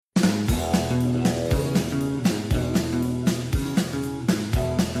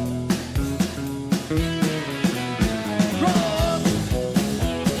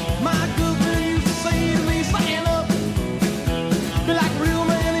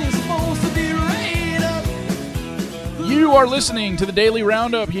You are listening to the Daily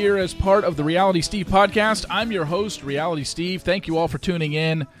Roundup here as part of the Reality Steve podcast. I'm your host, Reality Steve. Thank you all for tuning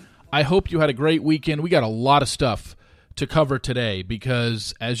in. I hope you had a great weekend. We got a lot of stuff to cover today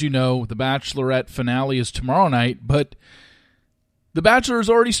because, as you know, the Bachelorette finale is tomorrow night, but The Bachelor is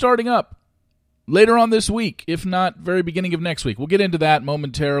already starting up later on this week, if not very beginning of next week. We'll get into that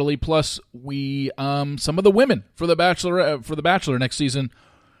momentarily. Plus, some of the women for the Bachelor next season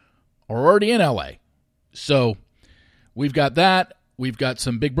are already in LA. So we've got that. We've got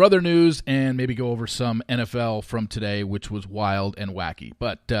some Big Brother news and maybe go over some NFL from today, which was wild and wacky.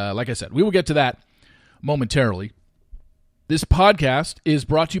 But like I said, we will get to that momentarily. This podcast is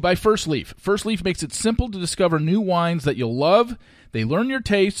brought to you by First Leaf. First Leaf makes it simple to discover new wines that you'll love. They learn your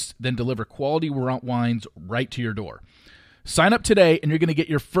tastes, then deliver quality wines right to your door. Sign up today, and you're going to get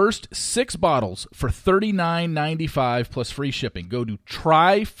your first 6 bottles for $39.95 plus free shipping. Go to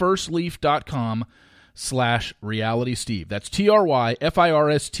tryfirstleaf.com/realitysteve. That's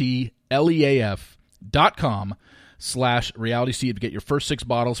tryfirstleaf.com/realitysteve to get your first 6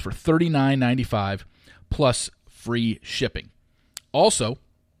 bottles for $39.95 plus free shipping. Also,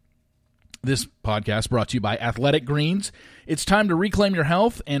 this podcast brought to you by Athletic Greens. It's time to reclaim your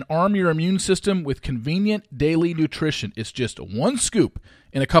health and arm your immune system with convenient daily nutrition. It's just 1 scoop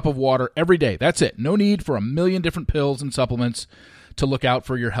in a cup of water every day. That's it. No need for a million different pills and supplements to look out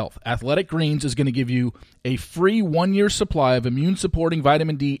for your health. Athletic Greens is going to give you a free 1-year supply of immune-supporting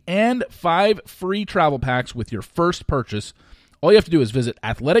vitamin D and 5 free travel packs with your first purchase. All you have to do is visit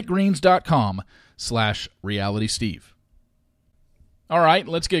athleticgreens.com/realitysteve. All right,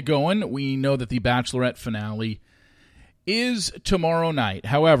 let's get going. We know that the Bachelorette finale is tomorrow night.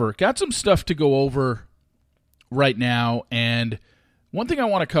 However, got some stuff to go over right now, and one thing I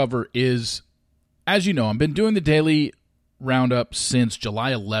want to cover is, as you know, I've been doing the Daily Roundup since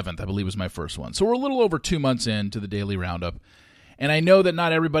July 11th, I believe was my first one. So we're a little over 2 months into the Daily Roundup, and I know that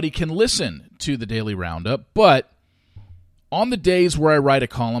not everybody can listen to the Daily Roundup, but on the days where I write a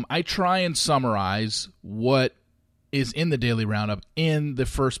column, I try and summarize what is in the Daily Roundup in the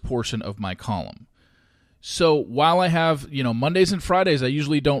first portion of my column. So while I have, Mondays and Fridays, I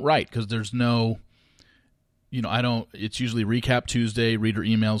usually don't write because there's no, it's usually recap Tuesday, reader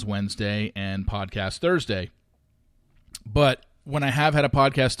emails Wednesday, and podcast Thursday. But when I have had a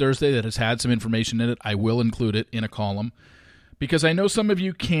podcast Thursday that has had some information in it, I will include it in a column because I know some of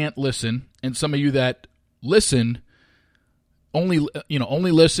you can't listen, and some of you that listen only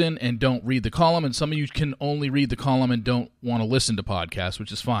listen and don't read the column, and some of you can only read the column and don't want to listen to podcasts,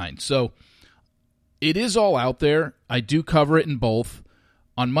 which is fine. So it is all out there. I do cover it in both.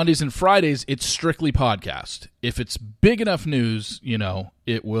 On Mondays and Fridays, it's strictly podcast. If it's big enough news,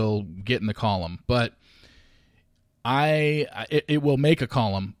 it will get in the column. But it will make a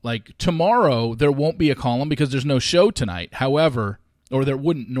column. Like tomorrow, there won't be a column because there's no show tonight. However, or there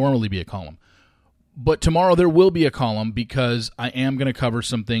wouldn't normally be a column. But tomorrow there will be a column because I am going to cover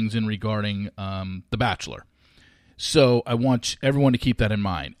some things regarding The Bachelor. So I want everyone to keep that in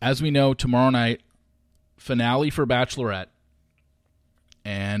mind. As we know, tomorrow night, finale for Bachelorette.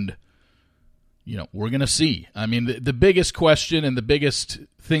 And, we're going to see. I mean, the biggest question and the biggest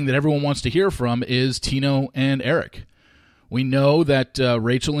thing that everyone wants to hear from is Tino and Eric. We know that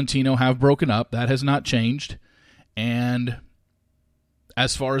Rachel and Tino have broken up. That has not changed. And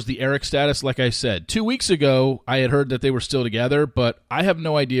as far as the Eric status, like I said, 2 weeks ago, I had heard that they were still together, but I have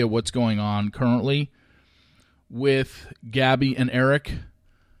no idea what's going on currently with Gabby and Eric.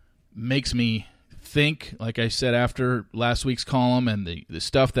 Makes me think, like I said after last week's column and the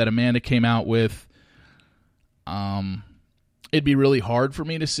stuff that Amanda came out with, it'd be really hard for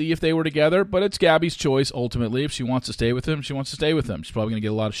me to see if they were together, but it's Gabby's choice ultimately. If she wants to stay with him, she wants to stay with him. She's probably going to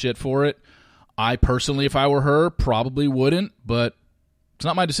get a lot of shit for it. I personally, if I were her, probably wouldn't, but it's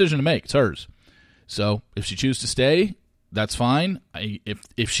not my decision to make. It's hers. So if she chooses to stay, that's fine.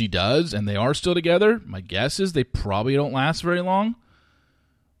 If she does and they are still together, my guess is they probably don't last very long.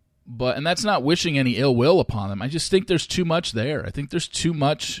 And that's not wishing any ill will upon them. I just think there's too much there. I think there's too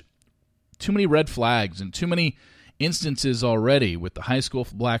many red flags and too many instances already with the high school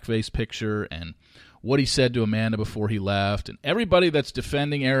blackface picture and what he said to Amanda before he left, and everybody that's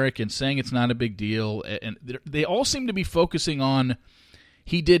defending Eric and saying it's not a big deal. And they all seem to be focusing on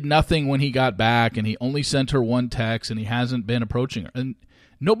he did nothing when he got back, and he only sent her 1 text, and he hasn't been approaching her. And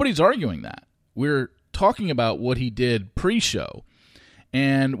nobody's arguing that. We're talking about what he did pre-show.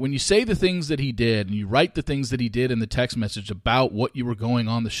 And when you say the things that he did, and you write the things that he did in the text message about what you were going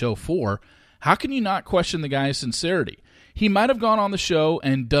on the show for, how can you not question the guy's sincerity? He might have gone on the show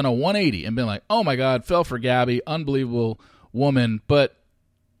and done a 180 and been like, oh my God, fell for Gabby, unbelievable woman. But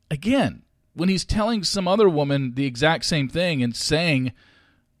again, when he's telling some other woman the exact same thing and saying,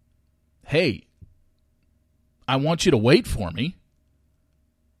 hey, I want you to wait for me,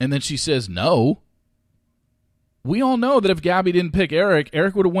 and then she says no, we all know that if Gabby didn't pick Eric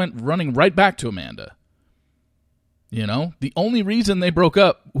would have went running right back to Amanda. You know, the only reason they broke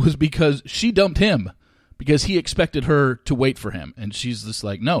up was because she dumped him because he expected her to wait for him. And she's just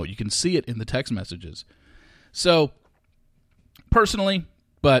like, no, you can see it in the text messages. So, personally,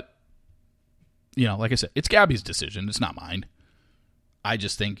 but, you know, like I said, it's Gabby's decision. It's not mine. I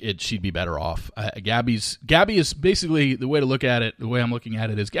just think she'd be better off. Gabby is basically, the way to look at it, the way I'm looking at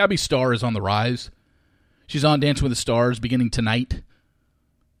it is Gabby's star is on the rise. She's on Dancing with the Stars beginning tonight.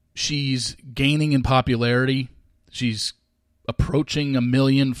 She's gaining in popularity. She's approaching 1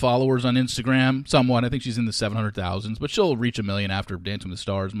 million followers on Instagram, somewhat. I think she's in the 700,000s, but she'll reach 1 million after Dancing with the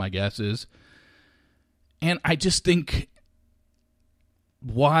Stars, my guess is. And I just think,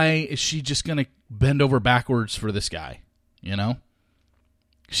 why is she just going to bend over backwards for this guy? You know?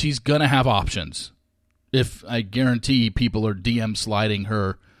 She's going to have options. If I guarantee people are DM sliding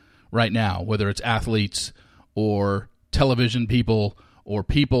her right now, whether it's athletes or television people or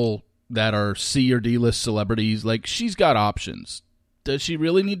people that are C or D list celebrities, like, she's got options. Does she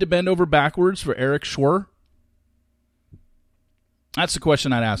really need to bend over backwards for Eric Schwer? That's the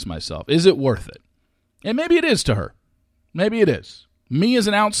question I'd ask myself. Is it worth it? And maybe it is to her. Maybe it is. Me as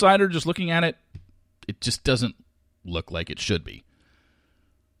an outsider just looking at it, it just doesn't look like it should be.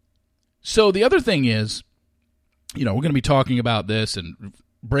 So the other thing is, you know, we're going to be talking about this and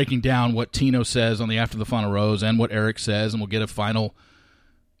breaking down what Tino says on the After the Final Rose and what Eric says, and we'll get a final,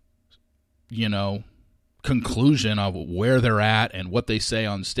 you know, conclusion of where they're at and what they say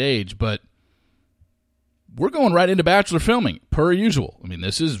on stage. But we're going right into Bachelor filming, per usual. I mean,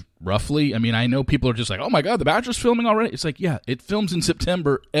 this is roughly, I mean, I know people are just like, oh my God, The Bachelor's filming already? It's like, yeah, it films in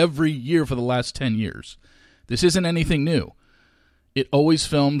September every year for the last 10 years. This isn't anything new. It always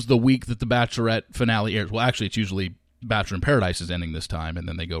films the week that the Bachelorette finale airs. Well, actually, it's usually Bachelor in Paradise is ending this time, and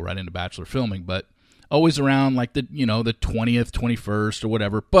then they go right into Bachelor filming, but always around like the 20th, 21st, or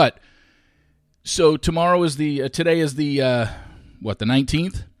whatever. But so tomorrow is today is the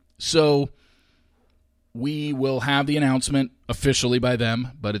 19th? So we will have the announcement officially by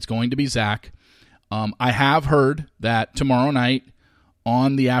them, but it's going to be Zach. I have heard that tomorrow night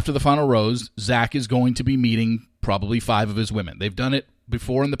on the After the Final Rose, Zach is going to be meeting probably 5 of his women. They've done it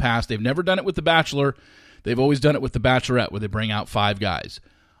before in the past. They've never done it with The Bachelor. They've always done it with The Bachelorette, where they bring out 5 guys.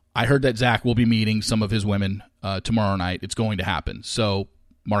 I heard that Zach will be meeting some of his women tomorrow night. It's going to happen. So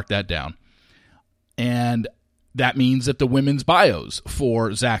mark that down. And that means that the women's bios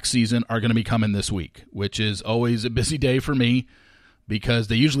for Zach's season are going to be coming this week, which is always a busy day for me because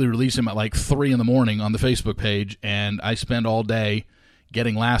they usually release them at like 3 in the morning on the Facebook page, and I spend all day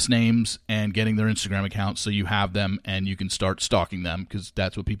getting last names and getting their Instagram accounts so you have them and you can start stalking them, because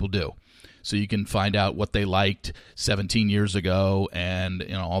that's what people do. So you can find out what they liked 17 years ago and,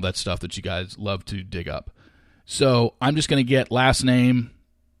 you know, all that stuff that you guys love to dig up. So I'm just going to get last name,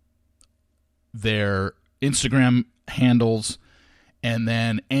 their Instagram handles, and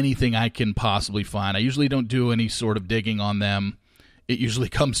then anything I can possibly find. I usually don't do any sort of digging on them. It usually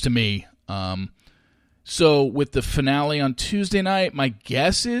comes to me. So with the finale on Tuesday night, my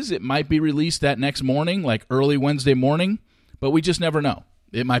guess is it might be released that next morning, like early Wednesday morning, but we just never know.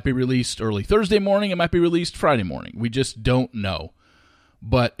 It might be released early Thursday morning. It might be released Friday morning. We just don't know.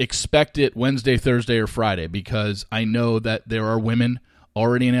 But expect it Wednesday, Thursday, or Friday, because I know that there are women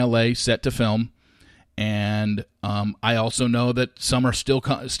already in LA set to film, and I also know that some are still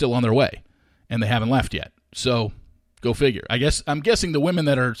on their way, and they haven't left yet. So go figure. I'm guessing the women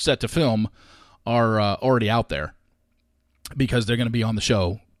that are set to film are already out there because they're going to be on the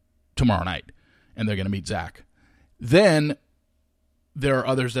show tomorrow night, and they're going to meet Zach. Then there are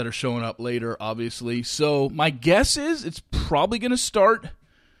others that are showing up later, obviously. So my guess is it's probably going to start.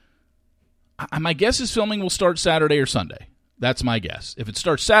 My guess is filming will start Saturday or Sunday. That's my guess. If it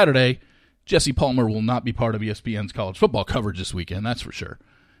starts Saturday, Jesse Palmer will not be part of ESPN's college football coverage this weekend, that's for sure.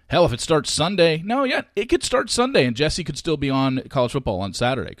 Hell, if it starts Sunday, it could start Sunday, and Jesse could still be on college football on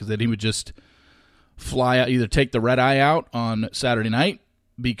Saturday, because then he would just fly out, either take the red eye out on Saturday night,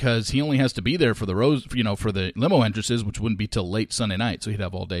 because he only has to be there for the for the limo entrances, which wouldn't be till late Sunday night, so he'd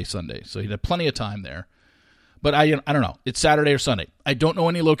have all day Sunday. So he'd have plenty of time there. But I don't know. It's Saturday or Sunday. I don't know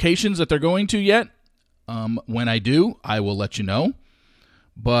any locations that they're going to yet. When I do, I will let you know.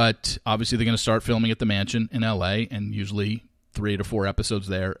 But obviously they're going to start filming at the mansion in L.A., and usually 3 to 4 episodes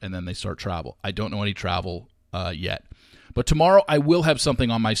there, and then they start travel. I don't know any travel yet. But tomorrow I will have something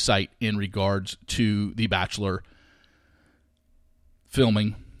on my site in regards to The Bachelor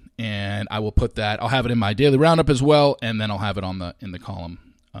filming And I will put that. I'll have it in my daily roundup as well, and then I'll have it in the column.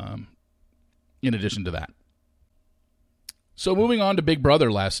 In addition to that. So moving on to Big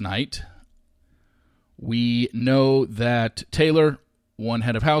Brother last night, we know that Taylor won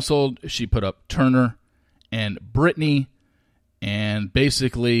head of household. She put up Turner and Brittany, and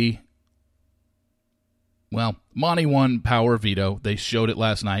basically, well, Monty won power veto. They showed it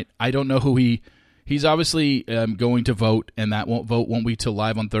last night. I don't know who he's obviously going to vote, and that vote won't be till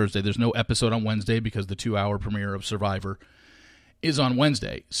live on Thursday. There's no episode on Wednesday because the 2-hour premiere of Survivor is on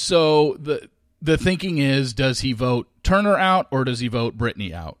Wednesday. So the thinking is, does he vote Turner out or does he vote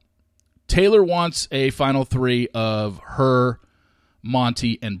Brittany out? Taylor wants a final 3 of her,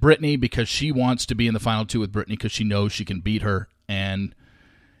 Monty, and Brittany because she wants to be in the final 2 with Brittany because she knows she can beat her, and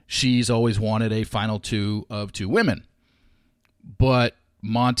she's always wanted a final 2 of 2 women. But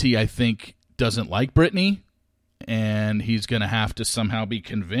Monty, I think, doesn't like Brittany, and he's going to have to somehow be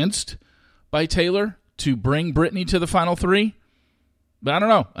convinced by Taylor to bring Brittany to the final 3. But I don't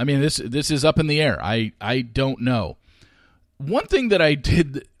know. I mean, this is up in the air. I don't know. One thing that I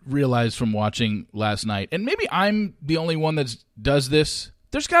did realize from watching last night, and maybe I'm the only one that does this,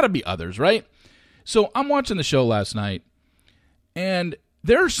 there's got to be others, right? So I'm watching the show last night, and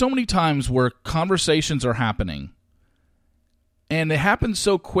there are so many times where conversations are happening, and they happen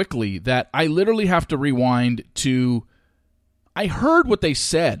so quickly that I literally have to rewind to, I heard what they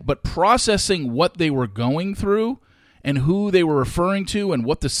said, but processing what they were going through and who they were referring to and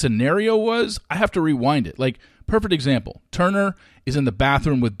what the scenario was, I have to rewind it. Like, perfect example, Turner is in the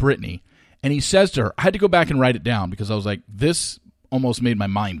bathroom with Brittany, and he says to her, I had to go back and write it down because I was like, this almost made my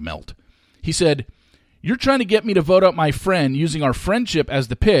mind melt. He said, you're trying to get me to vote out my friend using our friendship as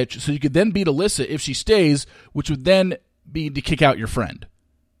the pitch so you could then beat Alyssa if she stays, which would then be to kick out your friend.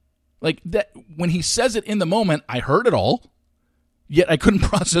 Like, that, when he says it in the moment, I heard it all, yet I couldn't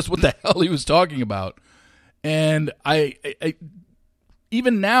process what the hell he was talking about. And I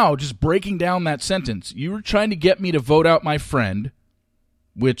even now, just breaking down that sentence, you were trying to get me to vote out my friend,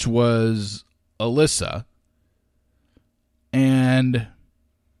 which was Alyssa, and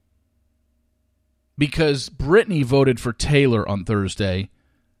because Brittany voted for Taylor on Thursday,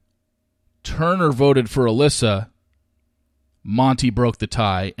 Turner voted for Alyssa, Monty broke the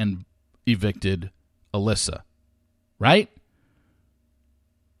tie and evicted Alyssa, right?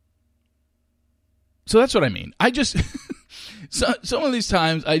 So that's what I mean. I just, some of these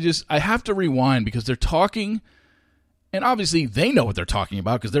times, I have to rewind because they're talking, and obviously they know what they're talking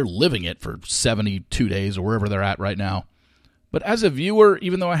about because they're living it for 72 days or wherever they're at right now. But as a viewer,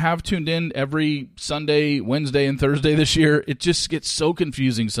 even though I have tuned in every Sunday, Wednesday, and Thursday this year, it just gets so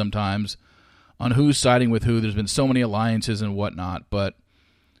confusing sometimes on who's siding with who. There's been so many alliances and whatnot, but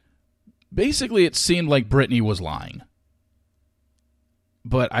basically it seemed like Brittany was lying.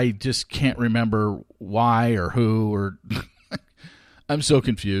 But I just can't remember why or who, or I'm so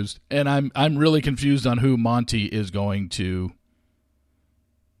confused. And I'm really confused on who Monty is going to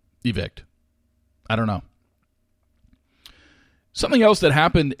evict. I don't know. Something else that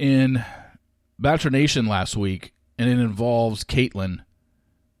happened in Bachelor Nation last week, and it involves Caitlyn.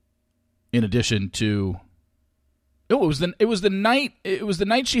 In addition to, it was the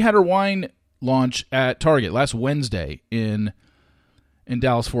night she had her wine launch at Target last Wednesday in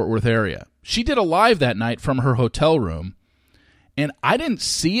Dallas-Fort Worth area. She did a live that night from her hotel room, and I didn't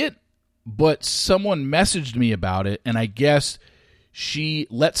see it, but someone messaged me about it, and I guess she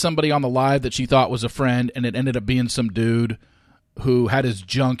let somebody on the live that she thought was a friend, and it ended up being some dude who had his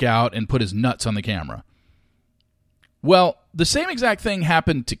junk out and put his nuts on the camera. Well, the same exact thing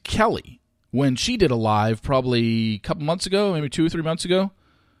happened to Kelly when she did a live probably a couple months ago, maybe 2 or 3 months ago.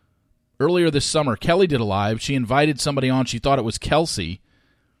 Earlier this summer, Kelly did a live. She invited somebody on. She thought it was Kelsey,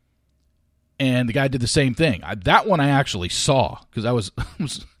 and the guy did the same thing. That one I actually saw because I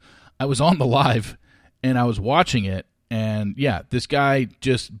was on the live, and I was watching it, and yeah, this guy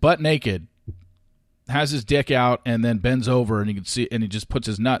just butt naked has his dick out and then bends over, and you can see, and he just puts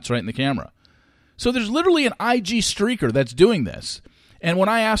his nuts right in the camera. So there's literally an IG streaker that's doing this. And when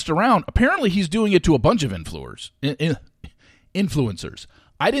I asked around, apparently he's doing it to a bunch of influencers.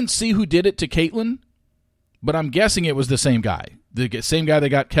 I didn't see who did it to Caitlyn, but I'm guessing it was the same guy. The same guy that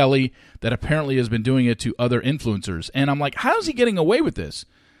got Kelly that apparently has been doing it to other influencers. And I'm like, how is he getting away with this?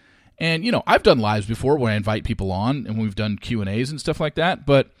 And, you know, I've done lives before where I invite people on and we've done Q&As and stuff like that,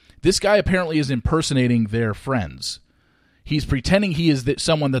 but this guy apparently is impersonating their friends. He's pretending he is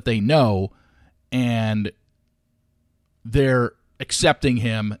someone that they know, and they're accepting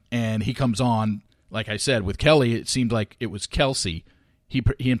him, and he comes on, like I said, with Kelly. It seemed like it was Kelsey. He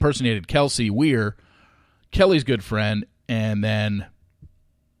impersonated Kelsey Weir, Kelly's good friend, and then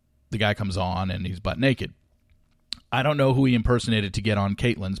the guy comes on and he's butt naked. I don't know who he impersonated to get on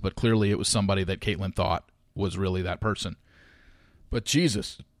Caitlyn's, but clearly it was somebody that Caitlyn thought was really that person. But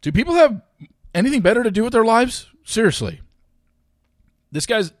Jesus, do people have anything better to do with their lives? Seriously. This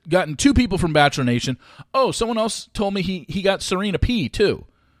guy's gotten 2 people from Bachelor Nation. Oh, someone else told me he got Serena P, too.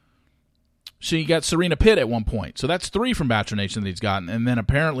 She got Serena Pitt at one point. So that's 3 from Bachelor Nation that he's gotten. And then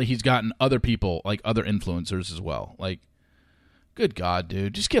apparently he's gotten other people, like other influencers as well. Like, good God,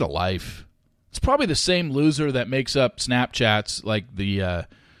 dude. Just get a life. It's probably the same loser that makes up Snapchats, like the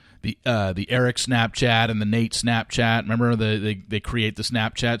Eric Snapchat and the Nate Snapchat. Remember, they create the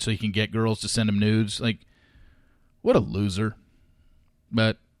Snapchat so he can get girls to send him nudes? Like, what a loser.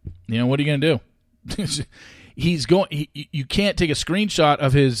 But, what are you going to do? You can't take a screenshot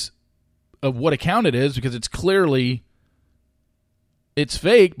of what account it is because it's clearly it's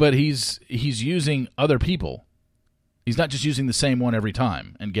fake, but he's using other people. He's not just using the same one every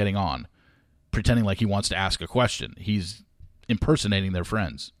time and getting on, pretending like he wants to ask a question. He's impersonating their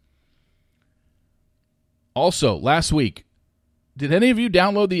friends. Also, last week, did any of you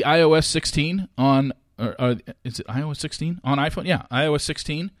download the iOS 16 on is it iOS 16 on iPhone? Yeah, iOS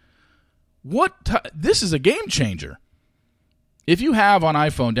 16. This is a game changer. If you have on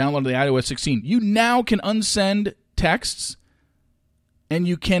iPhone downloaded the iOS 16, you now can unsend texts and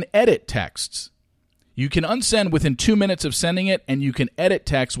you can edit texts. You can unsend within 2 minutes of sending it, and you can edit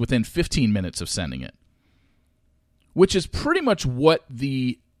text within 15 minutes of sending it, which is pretty much what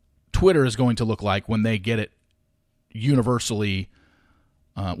the Twitter is going to look like when they get it universally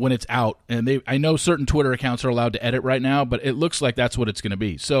when it's out. And I know certain Twitter accounts are allowed to edit right now, but it looks like that's what it's going to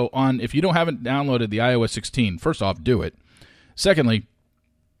be. So if you haven't downloaded the iOS 16, first off, do it. Secondly,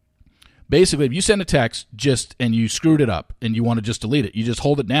 basically, if you send a text and you screwed it up and you want to just delete it, you just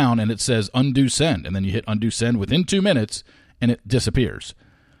hold it down and it says undo send, and then you hit undo send within 2 minutes and it disappears.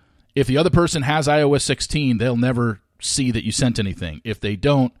 If the other person has iOS 16, they'll never see that you sent anything. If they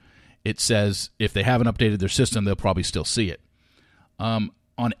don't, it says if they haven't updated their system, they'll probably still see it.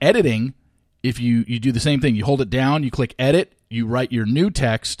 On editing, if you do the same thing, you hold it down, you click edit, you write your new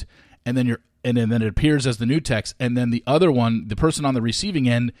text, and then it appears as the new text, and then the other one, the person on the receiving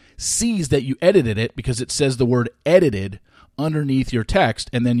end, sees that you edited it because it says the word edited underneath your text,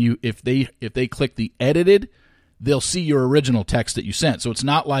 and then if they click the edited, they'll see your original text that you sent. So it's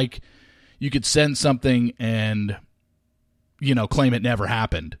not like you could send something and claim it never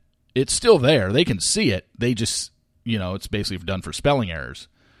happened. It's still there. They can see it. They just it's basically done for spelling errors.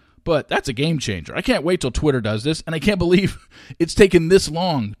 But that's a game changer. I can't wait till Twitter does this, and I can't believe it's taken this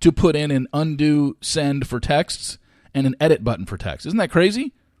long to put in an undo send for texts and an edit button for text. Isn't that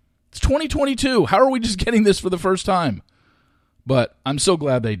crazy? It's 2022. How are we just getting this for the first time? But I'm so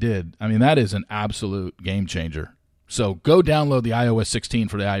glad they did. I mean, that is an absolute game changer. So go download the iOS 16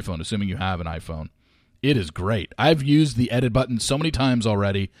 for the iPhone, assuming you have an iPhone. It is great. I've used the edit button so many times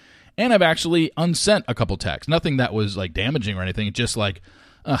already, and I've actually unsent a couple texts. Nothing that was like damaging or anything. It's just like,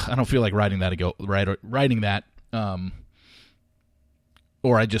 I don't feel like writing that,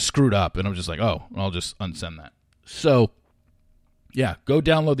 or I just screwed up, and I'm just like, oh, I'll just unsend that. So, yeah, go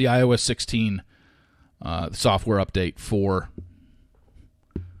download the iOS 16 software update for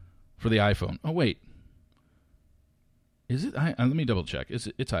the iPhone. Oh, wait. Is it? Let me double check. It's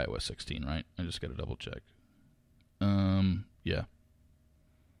iOS 16, right? I just got to double check. Yeah.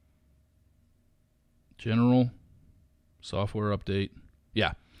 General software update.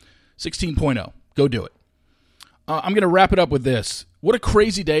 Yeah, 16.0. Go do it. I'm going to wrap it up with this. What a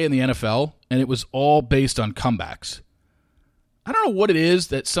crazy day in the NFL, and it was all based on comebacks. I don't know what it is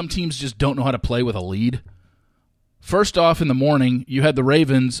that some teams just don't know how to play with a lead. First off, in the morning, you had the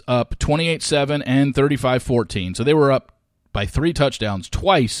Ravens up 28-7 and 35-14. So they were up by 3 touchdowns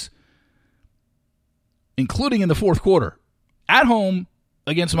twice, including in the fourth quarter, at home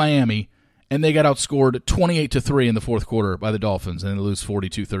against Miami. And they got outscored 28-3 in the fourth quarter by the Dolphins, and they lose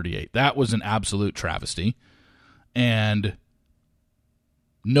 42-38. That was an absolute travesty. And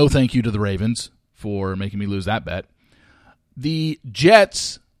no thank you to the Ravens for making me lose that bet. The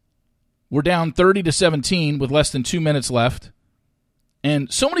Jets were down 30-17 with less than 2 minutes left.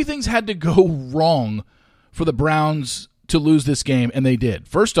 And so many things had to go wrong for the Browns to lose this game, and they did.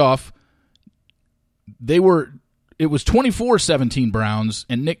 First off, it was 24-17 Browns,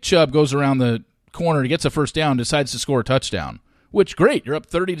 and Nick Chubb goes around the corner, gets a first down, decides to score a touchdown. Which, great, you're up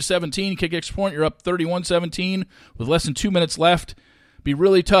 30-17, kick extra point, you're up 31-17 with less than 2 minutes left. Be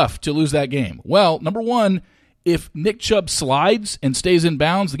really tough to lose that game. Well, number one, if Nick Chubb slides and stays in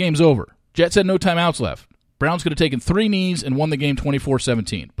bounds, the game's over. Jets had no timeouts left. Browns could have taken 3 knees and won the game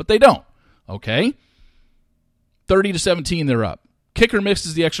 24-17, but they don't. Okay? 30-17, they're up. Kicker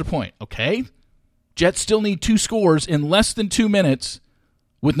misses the extra point. Okay. Jets still need 2 scores in less than 2 minutes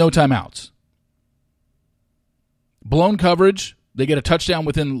with no timeouts. Blown coverage. They get a touchdown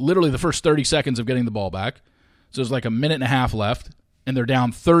within literally the first 30 seconds of getting the ball back. So there's like a minute and a half left, and they're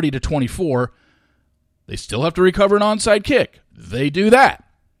down 30-24. They still have to recover an onside kick. They do that.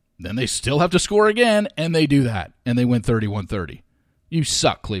 Then they still have to score again, and they do that. And they win 31-30. You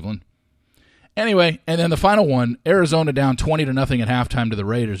suck, Cleveland. Anyway, and then the final one, Arizona down 20-0 at halftime to the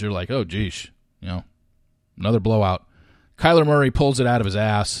Raiders. You're like, oh, geez, another blowout. Kyler Murray pulls it out of his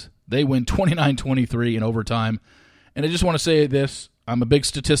ass. They win 29-23 in overtime. And I just want to say this. I'm a big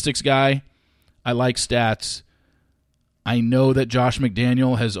statistics guy. I like stats. I know that Josh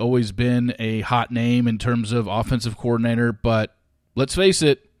McDaniel has always been a hot name in terms of offensive coordinator, but let's face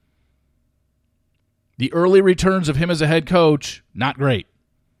it, the early returns of him as a head coach, not great.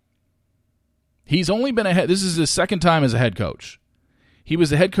 He's only been this is his second time as a head coach. He was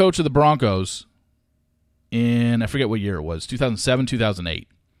the head coach of the Broncos in, I forget what year it was, 2007, 2008.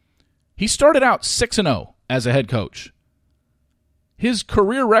 He started out 6-0 as a head coach. His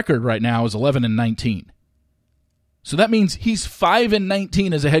career record right now is 11-19. So that means he's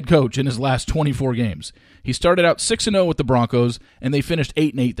 5-19 as a head coach in his last 24 games. He started out 6-0 with the Broncos, and they finished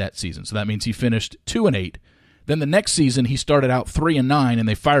 8-8 that season. So that means he finished 2-8. Then the next season, he started out 3-9, and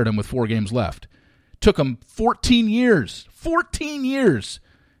they fired him with 4 games left. Took him 14 years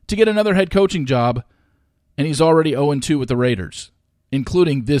to get another head coaching job, and he's already 0-2 with the Raiders,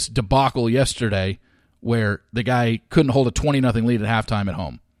 including this debacle yesterday where the guy couldn't hold a 20-0 lead at halftime at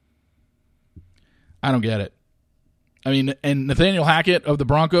home. I don't get it. I mean, and Nathaniel Hackett of the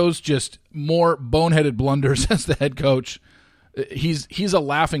Broncos, just more boneheaded blunders as the head coach. He's a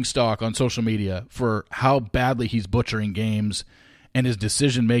laughingstock on social media for how badly he's butchering games and his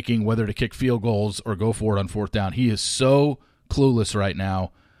decision-making, whether to kick field goals or go for it on 4th down. He is so clueless right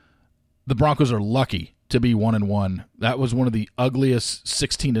now. The Broncos are lucky to be 1-1. That was one of the ugliest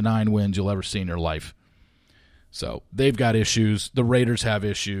 16-9 wins you'll ever see in your life. So they've got issues. The Raiders have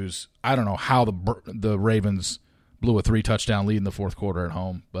issues. I don't know how the Ravens blew a 3-touchdown lead in the 4th quarter at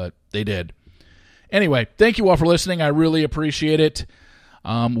home, but they did. Anyway, thank you all for listening. I really appreciate it.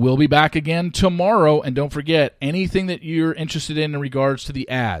 We'll be back again tomorrow, and don't forget, anything that you're interested in regards to the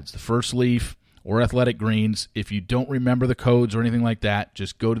ads, the First Leaf or Athletic Greens, if you don't remember the codes or anything like that,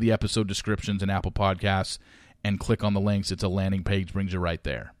 just go to the episode descriptions in Apple Podcasts and click on the links. It's a landing page, brings you right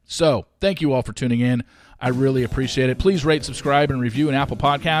there. So, thank you all for tuning in. I really appreciate it. Please rate, subscribe, and review in Apple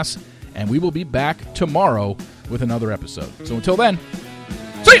Podcasts, and we will be back tomorrow with another episode. So until then,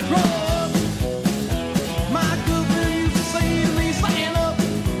 see ya!